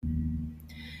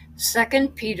2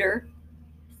 Peter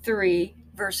 3,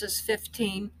 verses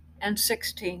 15 and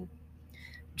 16.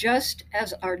 Just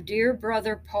as our dear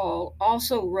brother Paul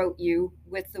also wrote you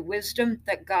with the wisdom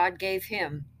that God gave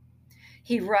him,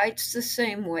 he writes the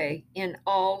same way in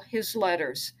all his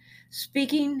letters,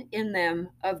 speaking in them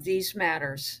of these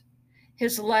matters.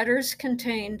 His letters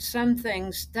contain some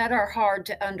things that are hard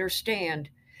to understand,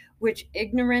 which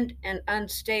ignorant and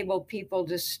unstable people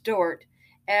distort,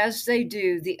 as they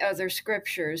do the other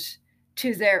scriptures,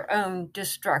 to their own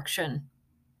destruction.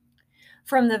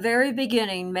 From the very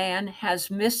beginning, man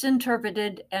has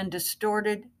misinterpreted and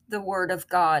distorted the Word of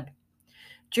God.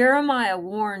 Jeremiah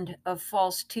warned of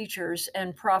false teachers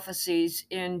and prophecies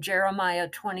in Jeremiah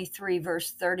 23,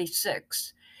 verse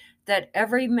 36, that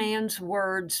every man's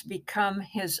words become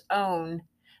his own,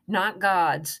 not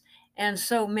God's, and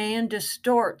so man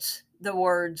distorts the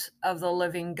words of the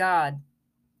living God.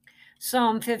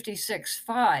 Psalm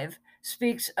 56:5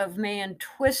 speaks of man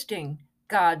twisting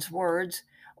God's words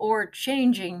or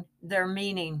changing their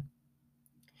meaning.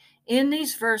 In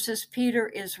these verses, Peter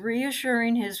is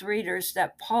reassuring his readers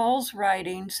that Paul's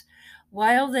writings,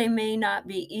 while they may not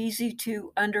be easy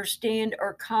to understand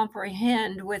or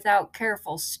comprehend without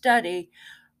careful study,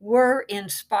 were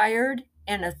inspired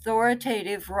and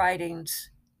authoritative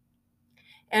writings.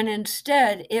 And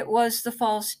instead, it was the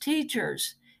false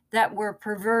teachers that were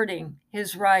perverting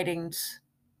his writings.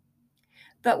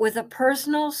 But with a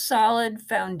personal, solid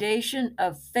foundation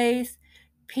of faith,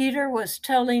 Peter was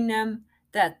telling them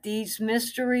that these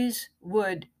mysteries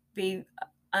would be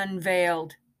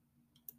unveiled.